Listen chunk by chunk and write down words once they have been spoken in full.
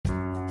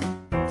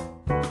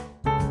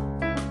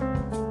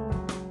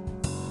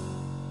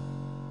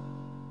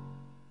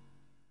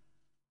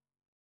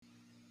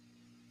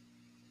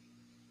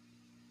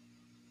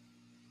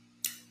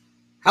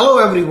Hello,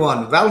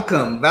 everyone.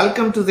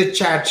 Welcome to the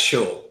chat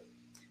show.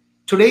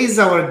 Today's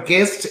our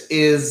guest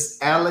is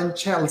Alan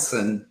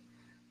Chelson,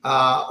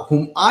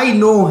 whom I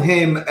know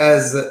him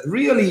as a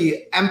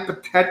really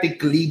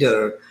empathetic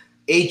leader,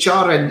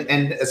 HR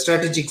and a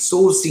strategic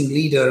sourcing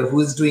leader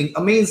who is doing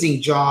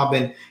amazing job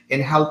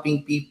in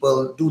helping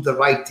people do the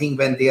right thing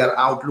when they are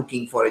out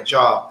looking for a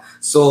job.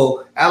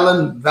 So,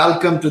 Alan,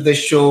 welcome to the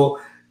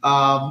show,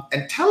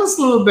 and tell us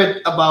a little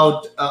bit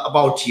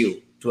about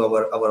you to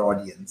our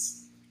audience.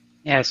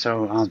 Yeah,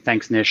 so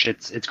thanks, Nish.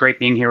 It's great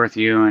being here with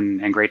you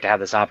and great to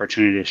have this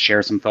opportunity to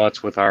share some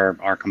thoughts with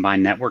our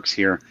combined networks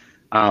here.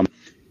 Um,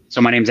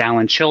 so my name's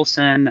Alan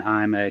Chilson.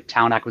 I'm a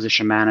talent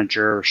acquisition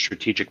manager,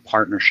 strategic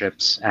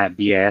partnerships at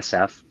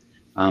BASF.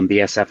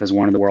 BASF is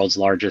one of the world's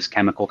largest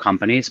chemical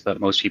companies, but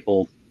most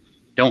people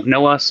don't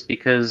know us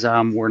because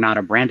we're not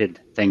a branded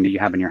thing that you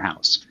have in your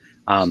house.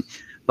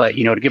 But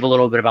to give a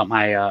little bit about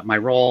my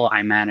role,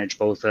 I manage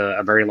both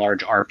a very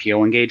large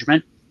RPO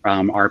engagement.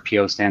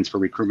 RPO stands for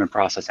Recruitment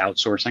Process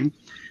Outsourcing,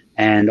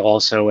 and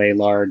also a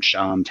large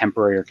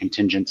temporary or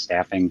contingent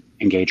staffing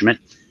engagement.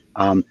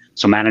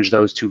 So manage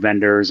those two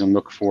vendors and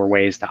look for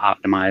ways to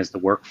optimize the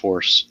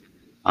workforce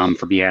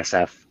for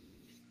BASF.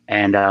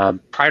 And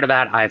prior to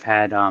that, I've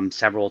had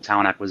several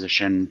talent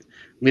acquisition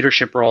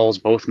leadership roles,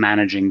 both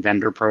managing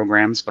vendor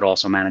programs, but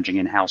also managing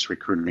in-house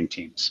recruiting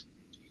teams.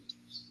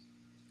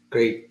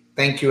 Great.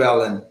 Thank you,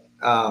 Alan.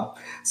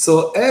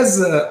 So,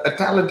 as a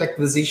talent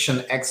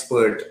acquisition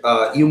expert,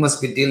 you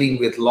must be dealing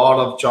with a lot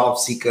of job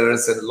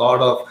seekers and a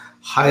lot of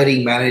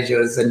hiring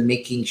managers and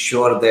making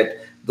sure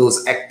that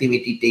those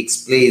activity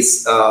takes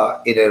place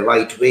in a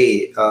right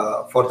way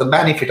for the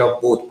benefit of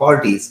both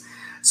parties.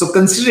 So,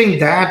 considering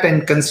that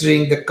and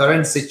considering the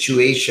current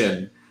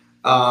situation,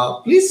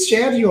 please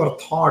share your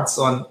thoughts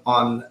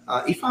on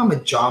if I'm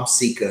a job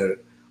seeker,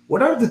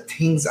 what are the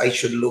things I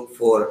should look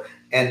for?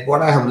 And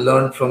what I have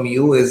learned from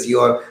you is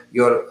your.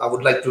 I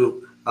would like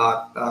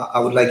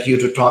you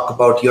to talk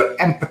about your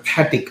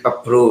empathetic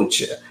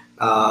approach,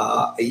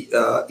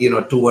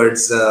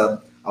 towards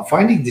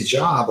finding the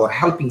job or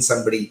helping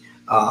somebody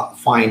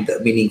find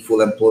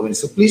meaningful employment.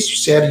 So please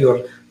share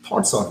your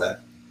thoughts on that.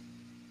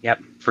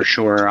 Yep, for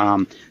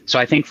sure. So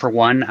I think for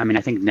one,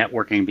 I think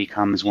networking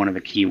becomes one of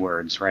the key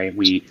words, right?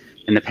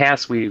 In the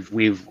past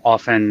we've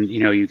often,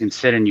 you can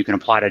sit and you can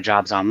apply to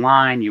jobs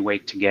online, you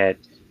wait to get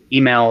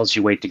emails,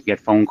 you wait to get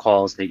phone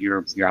calls that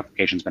your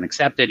application's been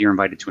accepted, you're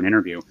invited to an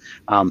interview.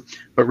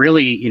 But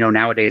really,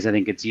 nowadays I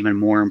think it's even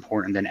more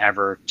important than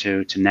ever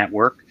to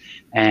network.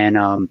 And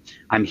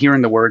I'm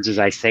hearing the words as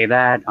I say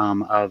that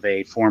of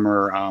a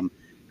former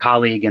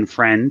colleague and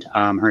friend.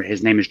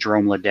 His name is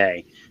Jerome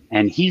Leday.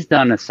 And he's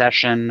done a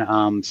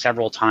session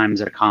several times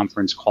at a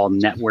conference called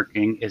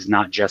Networking is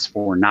Not Just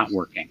for Not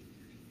Working.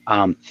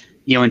 And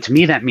to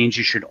me, that means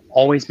you should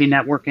always be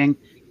networking,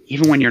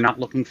 even when you're not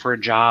looking for a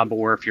job,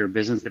 or if you're a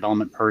business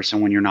development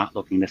person, when you're not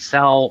looking to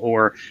sell,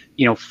 or,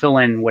 fill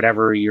in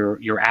whatever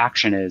your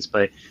action is.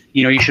 But,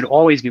 you should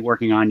always be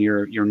working on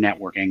your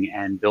networking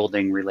and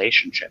building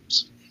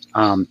relationships.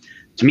 To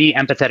me,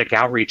 empathetic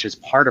outreach is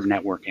part of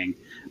networking.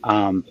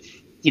 And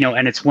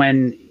it's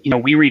when,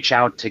 we reach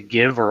out to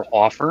give or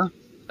offer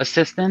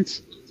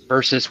assistance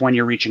versus when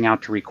you're reaching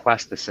out to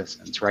request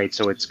assistance, right?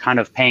 So it's kind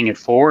of paying it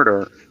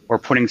forward or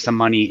putting some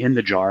money in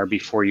the jar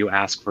before you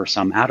ask for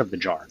some out of the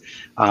jar.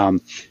 And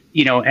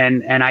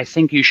I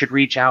think you should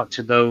reach out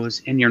to those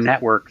in your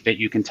network that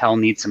you can tell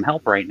need some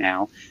help right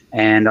now.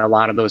 And a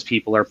lot of those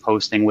people are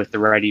posting with the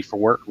Ready for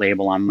Work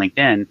label on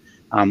LinkedIn,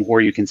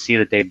 or you can see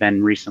that they've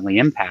been recently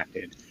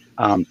impacted.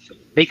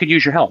 They could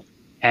use your help.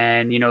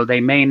 And, they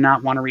may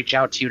not want to reach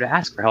out to you to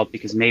ask for help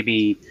because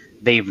maybe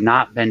they've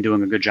not been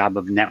doing a good job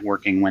of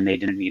networking when they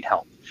didn't need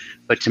help.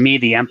 But to me,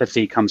 the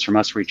empathy comes from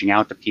us reaching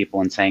out to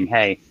people and saying,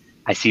 hey,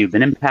 I see you've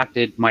been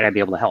impacted. Might I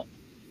be able to help?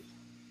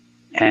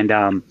 And,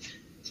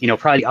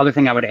 probably the other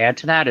thing I would add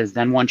to that is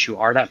then once you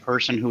are that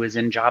person who is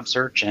in job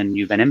search and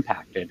you've been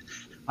impacted,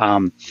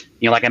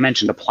 like I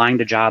mentioned, applying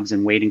to jobs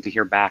and waiting to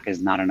hear back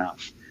is not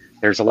enough.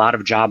 There's a lot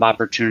of job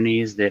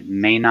opportunities that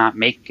may not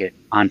make it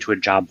onto a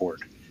job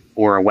board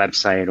or a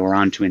website or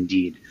onto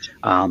Indeed.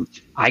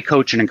 I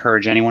coach and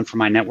encourage anyone from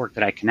my network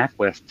that I connect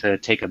with to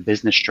take a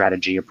business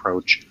strategy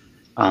approach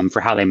for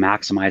how they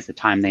maximize the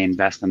time they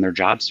invest in their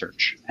job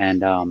search.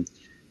 And,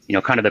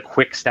 kind of the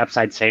quick steps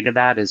I'd say to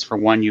that is, for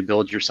one, you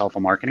build yourself a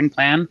marketing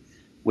plan,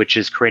 which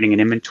is creating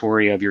an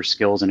inventory of your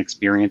skills and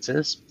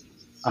experiences,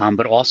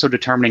 but also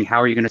determining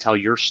how are you going to tell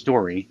your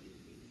story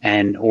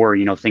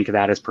or think of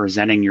that as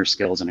presenting your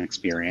skills and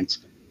experience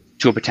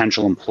to a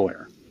potential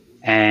employer.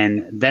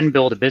 And then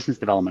build a business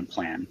development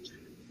plan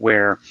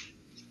where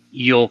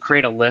you'll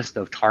create a list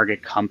of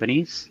target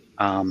companies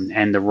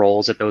and the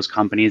roles at those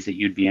companies that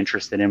you'd be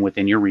interested in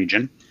within your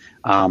region,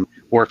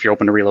 or if you're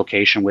open to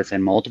relocation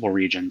within multiple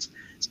regions.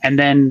 And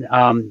then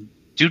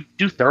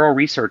do thorough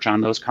research on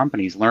those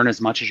companies, learn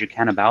as much as you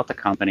can about the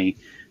company,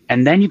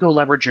 and then you go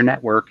leverage your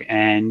network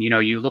and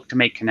you look to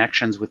make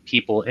connections with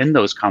people in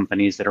those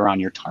companies that are on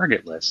your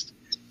target list.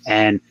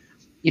 And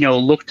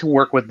look to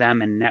work with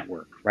them and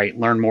network, right?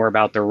 Learn more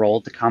about their role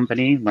at the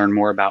company, learn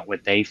more about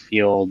what they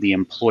feel the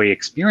employee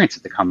experience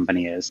at the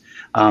company is.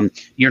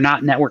 You're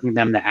not networking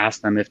them to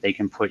ask them if they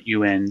can put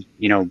you in,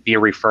 be a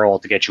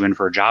referral to get you in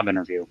for a job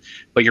interview,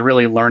 but you're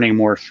really learning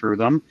more through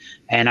them.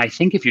 And I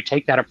think if you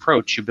take that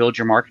approach, you build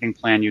your marketing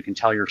plan, you can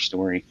tell your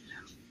story.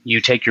 You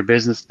take your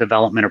business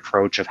development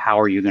approach of how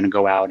are you going to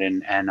go out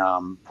and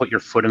put your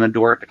foot in the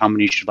door at the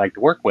company you should like to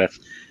work with.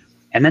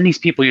 And then these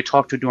people you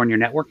talk to during your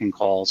networking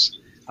calls,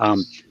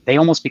 they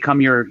almost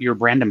become your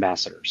brand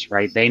ambassadors,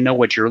 right? They know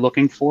what you're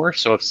looking for.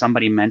 So if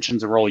somebody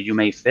mentions a role you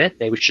may fit,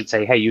 they should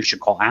say, hey, you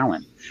should call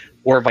Alan.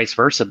 Or vice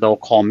versa, they'll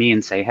call me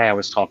and say, hey, I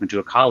was talking to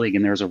a colleague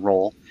and there's a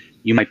role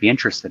you might be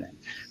interested in.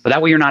 But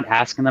that way you're not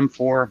asking them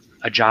for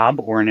a job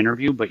or an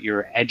interview, but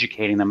you're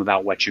educating them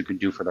about what you could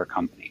do for their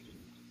company.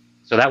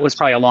 So that was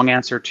probably a long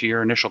answer to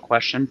your initial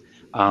question,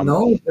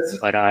 No,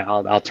 but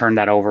I'll turn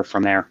that over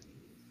from there.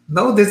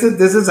 no, this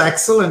is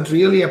excellent.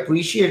 Really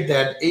appreciate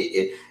that.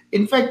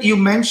 In fact, you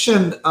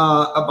mentioned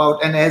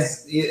about, and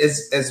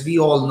as we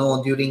all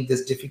know, during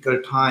this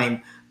difficult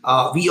time,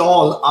 we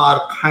all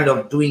are kind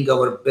of doing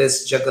our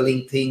best,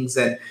 juggling things,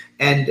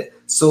 and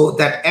so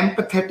that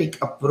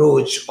empathetic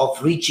approach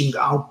of reaching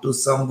out to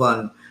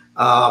someone.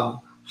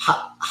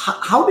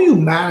 How do you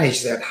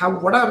manage that?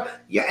 What are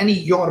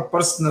your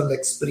personal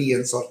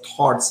experience or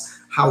thoughts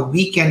how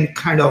we can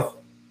kind of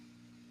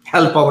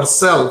help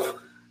ourselves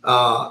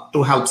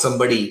to help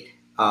somebody?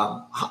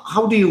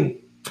 How do you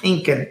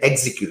think and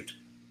execute?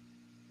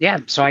 Yeah,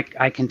 so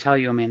I can tell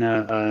you, I mean,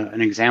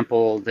 an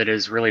example that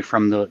is really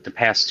from the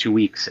past 2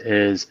 weeks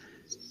is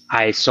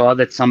I saw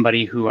that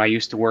somebody who I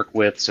used to work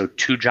with, so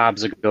 2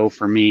 jobs ago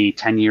for me,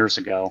 10 years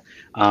ago,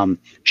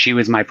 she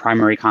was my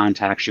primary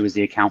contact. She was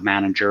the account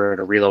manager at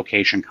a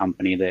relocation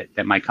company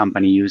that my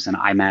company used, and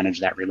I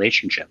managed that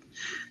relationship.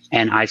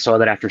 And I saw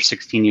that after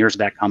 16 years of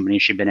that company,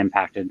 she'd been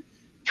impacted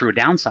through a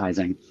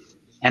downsizing.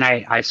 And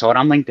I saw it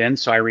on LinkedIn,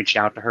 so I reached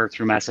out to her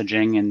through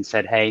messaging and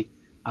said, hey,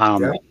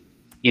 Yeah.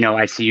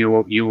 I see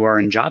you are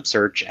in job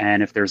search,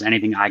 and if there's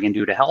anything I can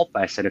do to help,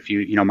 I said, if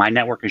my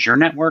network is your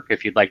network.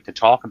 If you'd like to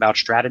talk about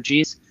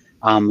strategies,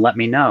 let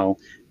me know.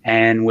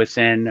 And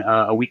within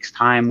a week's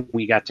time,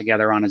 we got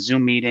together on a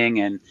Zoom meeting,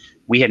 and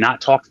we had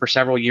not talked for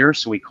several years,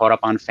 so we caught up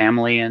on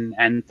family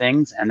and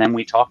things, and then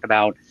we talked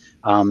about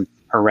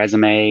her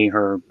resume,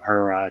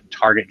 her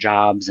target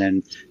jobs,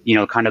 and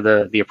kind of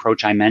the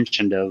approach I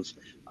mentioned of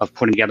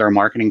putting together a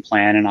marketing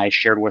plan. And I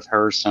shared with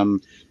her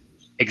some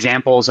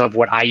examples of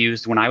what I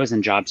used when I was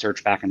in job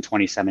search back in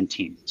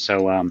 2017.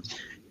 So,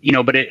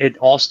 but it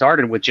all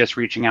started with just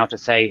reaching out to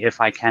say, if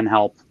I can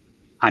help,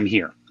 I'm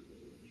here.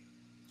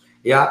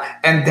 Yeah,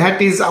 and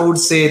that is, I would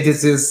say,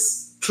 this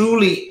is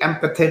truly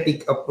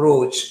empathetic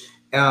approach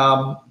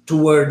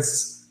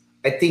towards,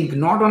 I think,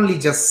 not only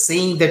just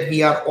saying that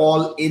we are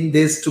all in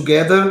this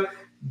together,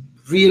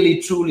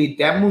 really truly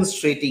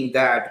demonstrating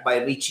that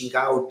by reaching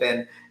out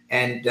and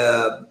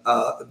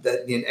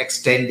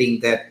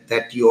extending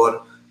that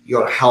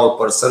your help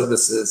or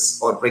services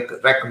or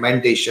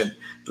recommendation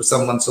to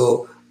someone.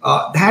 So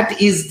that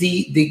is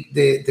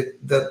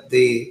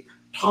the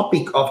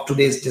topic of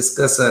today's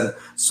discussion.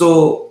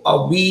 So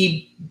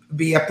we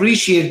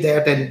appreciate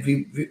that,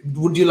 and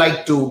would you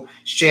like to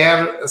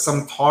share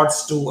some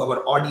thoughts to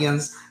our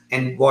audience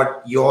and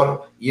what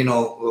your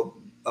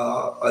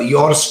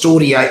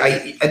story?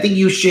 I think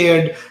you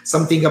shared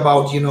something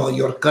about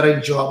your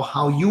current job,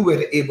 how you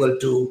were able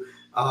to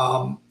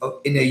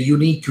in a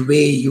unique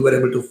way you were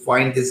able to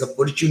find this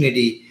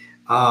opportunity.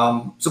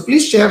 So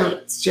please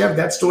share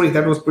that story.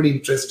 That was pretty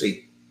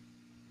interesting.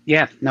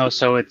 Yeah, no,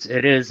 so it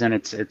is, and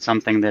it's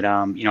something that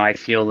I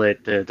feel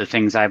that the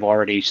things I've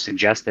already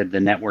suggested, the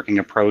networking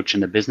approach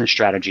and the business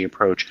strategy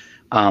approach,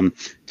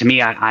 to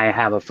me, I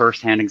have a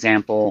firsthand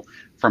example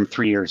from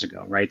 3 years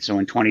ago, right? So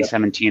in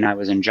 2017, I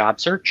was in job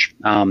search.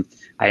 I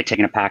had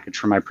taken a package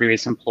from my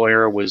previous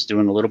employer, was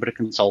doing a little bit of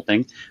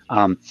consulting,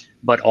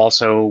 but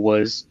also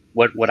was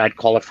what I'd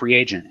call a free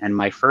agent. And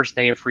my first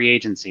day of free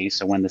agency,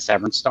 so when the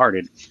severance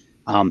started,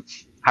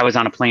 I was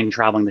on a plane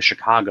traveling to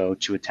Chicago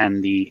to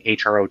attend the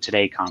HRO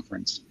Today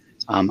conference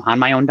on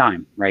my own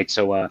dime, right?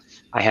 So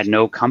I had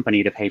no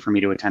company to pay for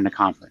me to attend the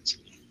conference.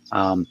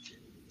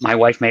 My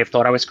wife may have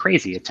thought I was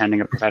crazy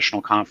attending a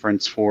professional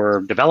conference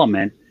for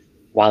development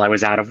while I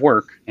was out of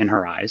work in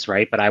her eyes,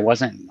 right? But I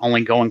wasn't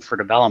only going for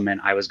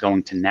development, I was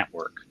going to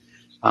network.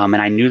 And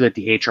I knew that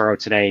the HRO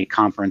Today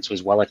conference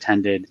was well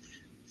attended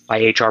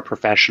by HR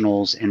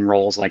professionals in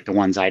roles like the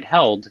ones I'd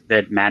held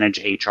that manage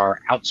HR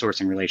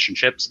outsourcing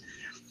relationships.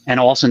 And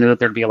also knew that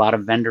there'd be a lot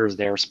of vendors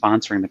there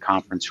sponsoring the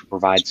conference who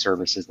provide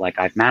services like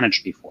I've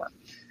managed before.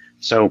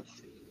 So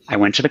I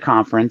went to the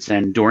conference,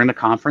 and during the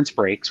conference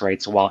breaks,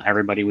 right? So while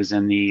everybody was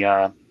in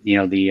the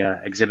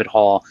exhibit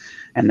hall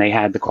and they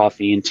had the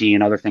coffee and tea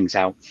and other things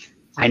out,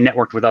 I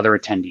networked with other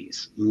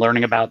attendees,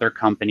 learning about their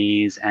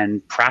companies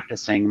and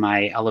practicing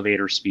my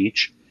elevator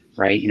speech,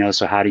 right?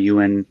 So how do you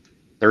in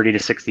 30 to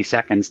 60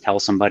 seconds tell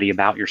somebody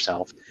about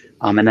yourself?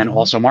 And then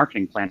also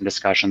marketing plan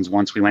discussions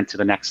once we went to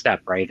the next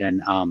step, right?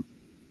 And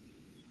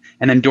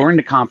And then during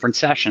the conference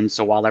session,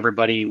 so while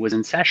everybody was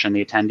in session,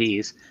 the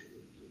attendees,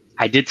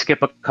 I did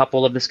skip a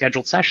couple of the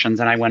scheduled sessions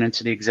and I went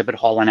into the exhibit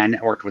hall and I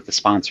networked with the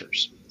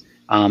sponsors.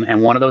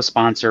 And one of those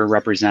sponsor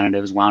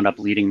representatives wound up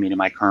leading me to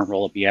my current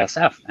role at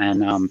BASF.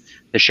 And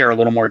to share a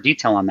little more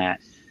detail on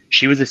that,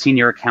 she was a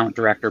senior account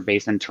director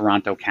based in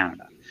Toronto,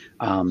 Canada,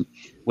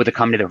 with a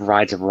company that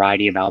provides a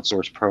variety of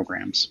outsourced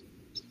programs.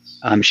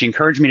 She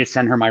encouraged me to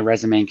send her my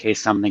resume in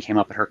case something came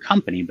up at her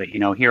company. But,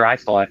 here I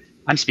thought,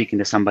 I'm speaking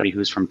to somebody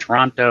who's from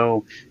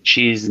Toronto.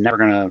 She's never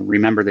going to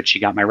remember that she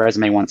got my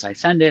resume once I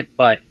send it.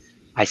 But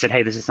I said,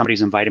 hey, this is somebody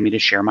who's invited me to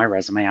share my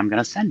resume. I'm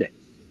going to send it.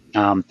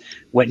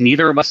 What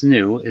neither of us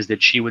knew is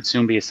that she would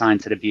soon be assigned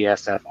to the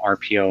BASF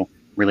RPO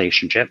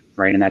relationship,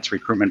 right? And that's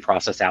recruitment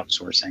process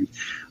outsourcing.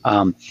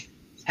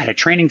 At a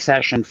training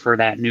session for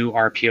that new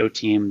RPO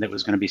team that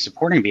was going to be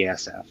supporting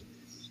BASF,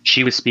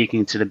 she was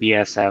speaking to the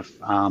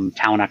BASF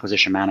talent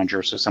acquisition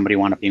manager, so somebody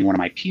wound up being one of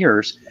my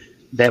peers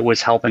that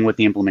was helping with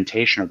the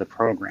implementation of the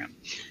program.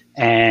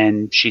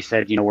 And she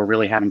said, we're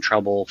really having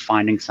trouble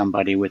finding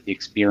somebody with the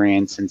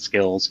experience and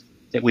skills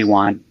that we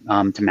want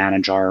to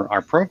manage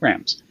our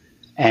programs.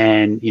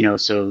 And,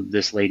 so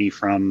this lady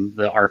from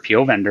the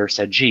RPO vendor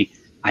said, gee,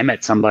 I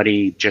met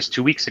somebody just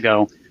 2 weeks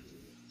ago.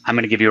 I'm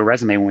going to give you a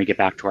resume when we get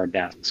back to our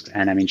desks.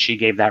 And she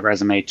gave that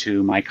resume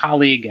to my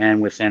colleague.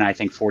 And within, I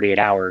think, 48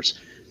 hours,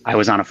 I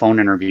was on a phone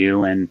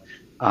interview, and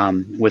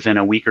within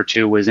a week or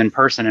two was in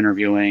person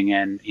interviewing,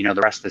 and,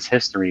 the rest is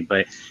history.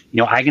 But,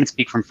 I can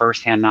speak from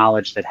firsthand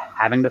knowledge that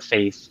having the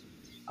faith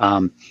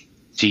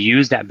to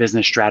use that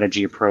business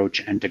strategy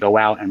approach and to go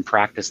out and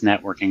practice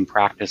networking,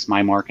 practice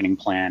my marketing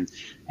plan,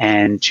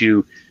 and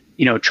to,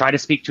 try to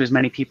speak to as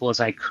many people as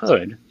I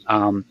could,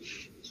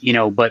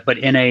 but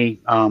in a,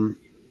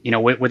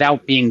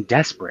 without being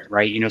desperate,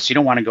 right? So you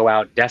don't want to go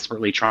out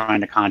desperately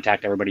trying to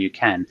contact everybody you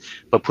can,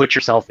 but put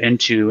yourself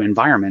into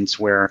environments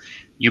where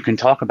you can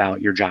talk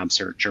about your job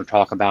search or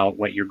talk about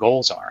what your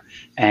goals are,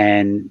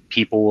 and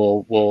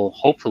people will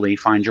hopefully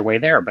find your way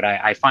there. But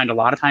I find a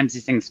lot of times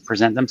these things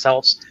present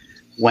themselves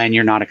when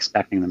you're not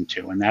expecting them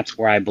to. And that's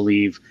where I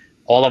believe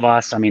all of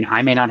us, I may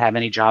not have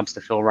any jobs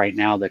to fill right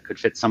now that could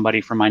fit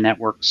somebody from my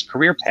network's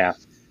career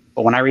path,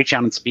 but when I reach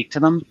out and speak to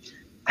them,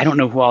 I don't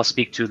know who I'll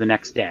speak to the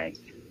next day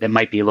that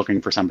might be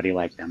looking for somebody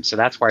like them. So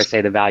that's where I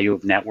say the value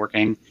of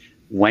networking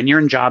when you're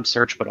in job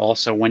search, but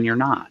also when you're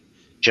not.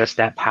 Just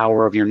that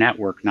power of your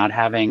network, not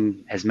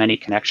having as many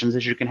connections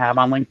as you can have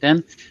on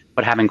LinkedIn,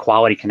 but having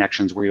quality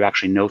connections where you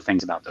actually know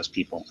things about those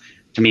people,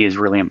 to me is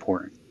really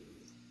important.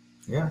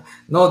 Yeah,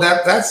 no,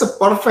 that's a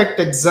perfect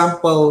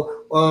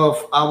example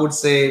of, I would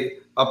say,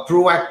 a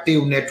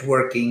proactive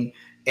networking,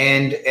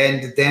 and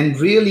then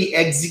really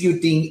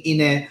executing in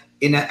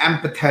an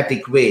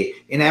empathetic way.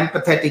 In an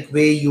empathetic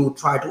way, you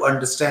try to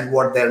understand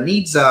what their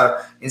needs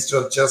are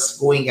instead of just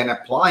going and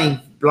applying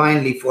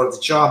blindly for the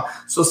job.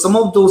 So some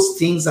of those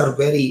things are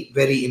very,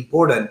 very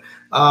important.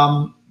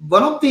 One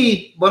of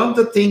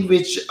the things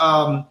which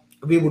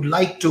we would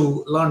like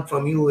to learn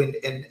from you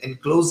in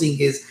closing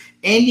is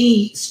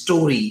any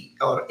story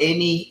or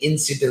any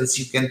incidents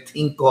you can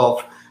think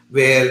of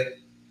where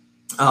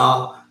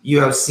you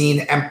have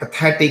seen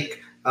empathetic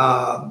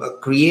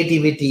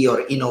creativity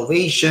or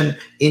innovation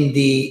in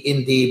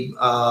the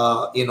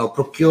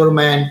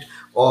procurement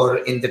or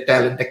in the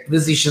talent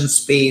acquisition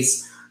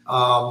space,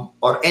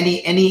 or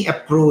any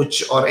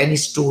approach or any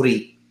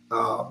story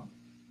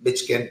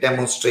which can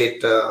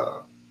demonstrate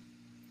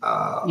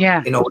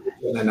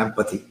innovation and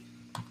empathy.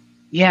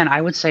 Yeah, and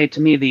I would say, to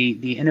me,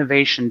 the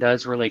innovation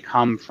does really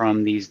come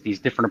from these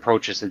different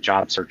approaches to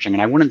job searching,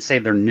 and I wouldn't say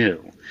they're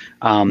new,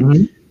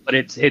 but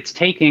it's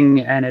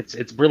taking and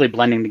it's really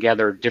blending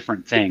together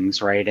different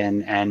things, right?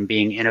 And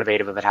being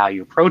innovative about how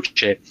you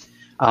approach it.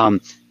 And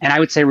I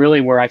would say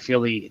really where I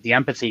feel the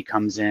empathy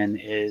comes in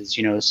is,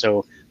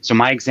 so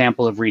my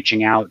example of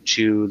reaching out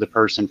to the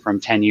person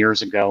from 10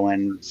 years ago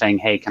and saying,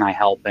 hey, can I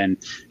help? And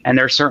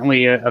there's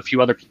certainly a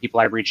few other people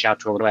I've reached out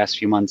to over the last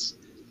few months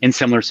in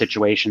similar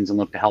situations and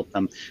look to help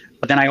them.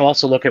 But then I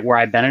also look at where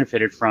I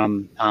benefited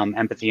from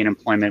empathy and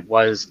employment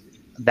was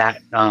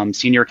that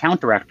senior account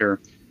director,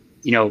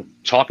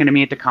 talking to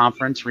me at the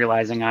conference,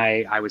 realizing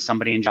I was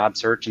somebody in job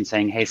search and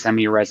saying, hey, send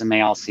me your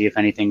resume. I'll see if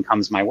anything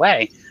comes my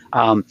way.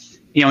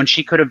 And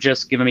she could have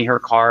just given me her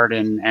card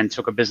and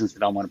took a business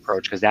development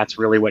approach, because that's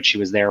really what she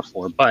was there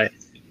for. But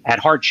at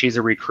heart, she's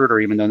a recruiter,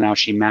 even though now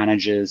she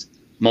manages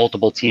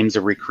multiple teams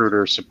of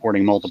recruiters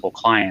supporting multiple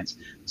clients.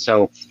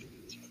 So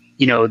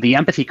the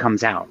empathy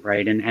comes out,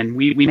 right? And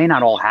we may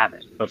not all have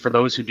it, but for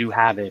those who do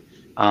have it,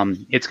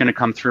 it's going to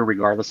come through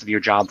regardless of your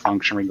job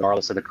function,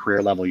 regardless of the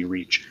career level you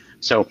reach.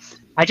 So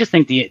I just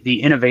think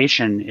the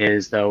innovation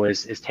is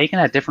taking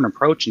that different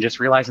approach and just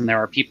realizing there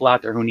are people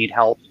out there who need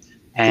help,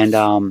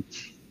 and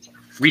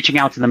reaching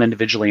out to them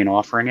individually and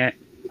offering it.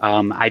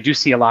 I do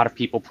see a lot of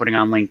people putting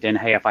on LinkedIn,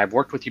 hey, if I've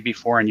worked with you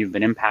before and you've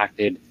been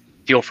impacted,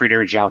 feel free to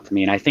reach out to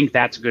me. And I think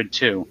that's good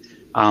too.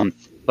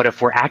 But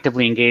if we're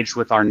actively engaged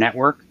with our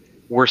network,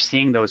 we're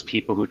seeing those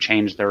people who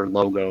change their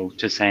logo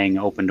to saying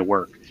open to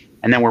work.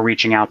 And then we're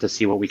reaching out to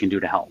see what we can do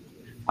to help.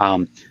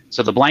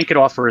 So the blanket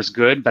offer is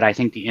good, but I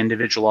think the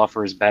individual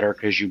offer is better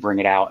because you bring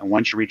it out. And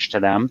once you reach to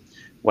them,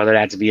 whether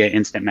that's via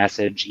instant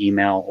message,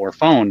 email, or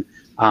phone,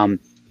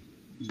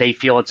 they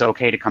feel it's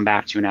okay to come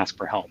back to you and ask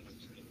for help.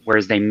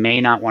 Whereas they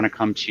may not want to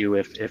come to you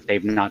if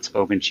they've not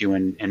spoken to you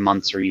in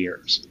months or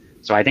years.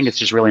 So I think it's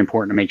just really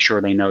important to make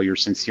sure they know you're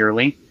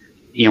sincerely,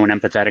 and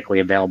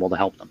empathetically available to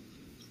help them.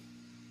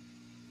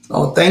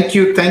 Oh, thank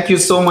you. Thank you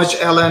so much,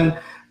 Ellen.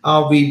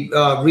 We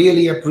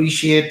really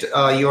appreciate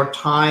your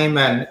time,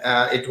 and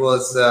it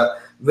was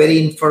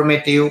very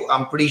informative.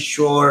 I'm pretty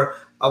sure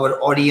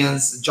our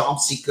audience, job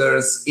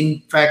seekers,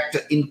 in fact,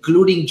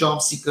 including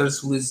job seekers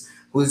who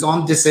is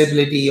on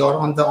disability or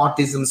on the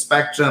autism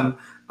spectrum,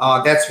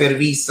 that's where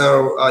we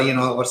serve,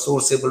 our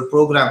Sourceable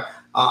program.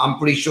 I'm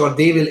pretty sure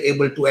they will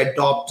able to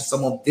adopt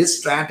some of this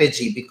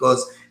strategy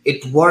because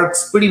it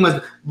works pretty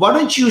much. Why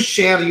don't you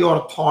share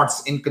your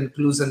thoughts in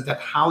conclusion that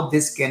how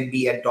this can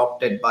be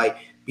adopted by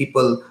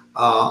people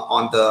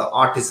on the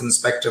autism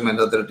spectrum and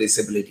other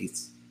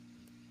disabilities?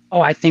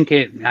 Oh, I think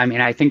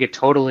it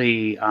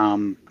totally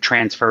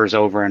transfers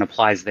over and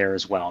applies there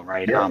as well,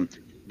 right? Yeah.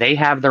 They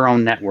have their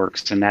own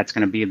networks, and that's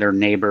going to be their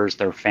neighbors,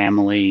 their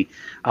family,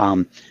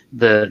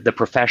 the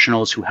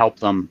professionals who help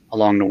them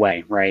along the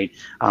way, right?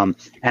 And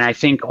I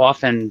think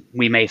often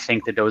we may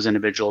think that those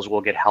individuals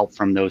will get help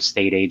from those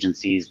state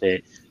agencies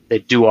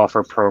that do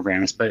offer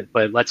programs, but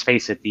let's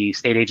face it, the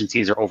state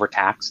agencies are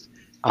overtaxed.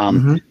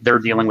 They're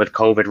dealing with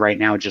COVID right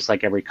now, just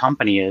like every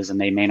company is,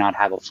 and they may not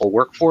have a full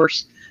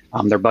workforce.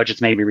 Their budgets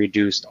may be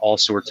reduced, all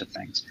sorts of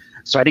things.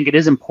 So I think it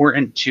is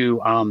important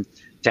to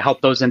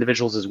help those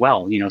individuals as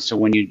well. So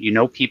when you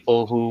know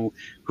people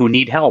who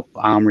need help,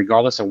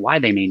 regardless of why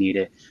they may need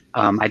it,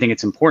 I think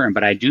it's important.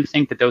 But I do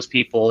think that those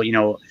people,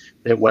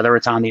 that whether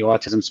it's on the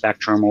autism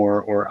spectrum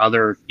or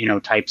other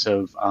types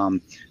of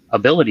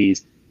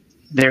abilities,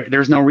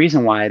 there's no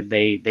reason why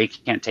they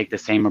can't take the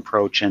same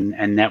approach and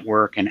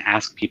network and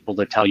ask people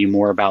to tell you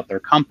more about their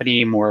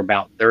company, more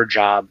about their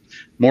job,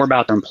 more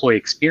about their employee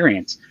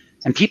experience.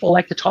 And people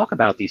like to talk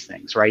about these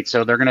things, right?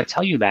 So they're going to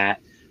tell you that.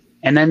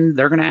 And then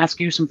they're going to ask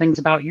you some things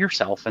about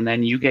yourself, and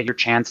then you get your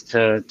chance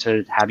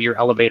to have your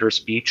elevator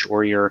speech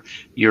or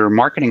your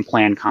marketing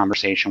plan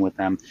conversation with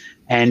them.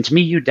 And to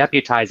me, you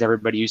deputize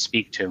everybody you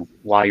speak to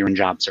while you're in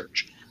job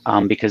search,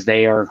 because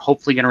they are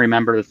hopefully going to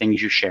remember the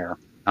things you share,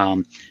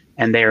 and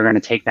they are going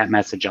to take that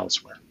message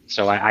elsewhere.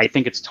 So I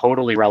think it's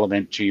totally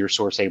relevant to your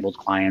Sourceable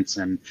clients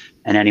and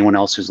anyone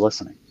else who's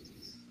listening.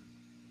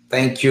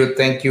 Thank you,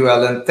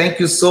 Ellen.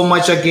 Thank you so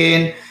much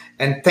again,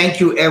 and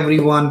thank you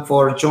everyone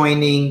for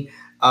joining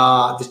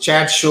the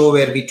chat show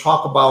where we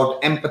talk about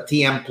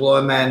empathy,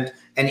 employment,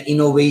 and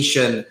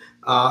innovation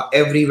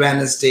every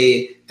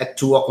Wednesday at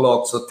 2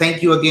 o'clock. So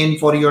thank you again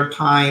for your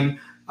time.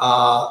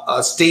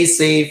 Stay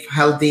safe,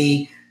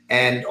 healthy,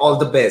 and all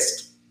the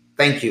best.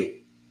 Thank you.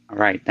 All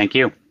right. Thank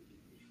you.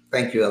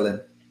 Thank you,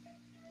 Ellen.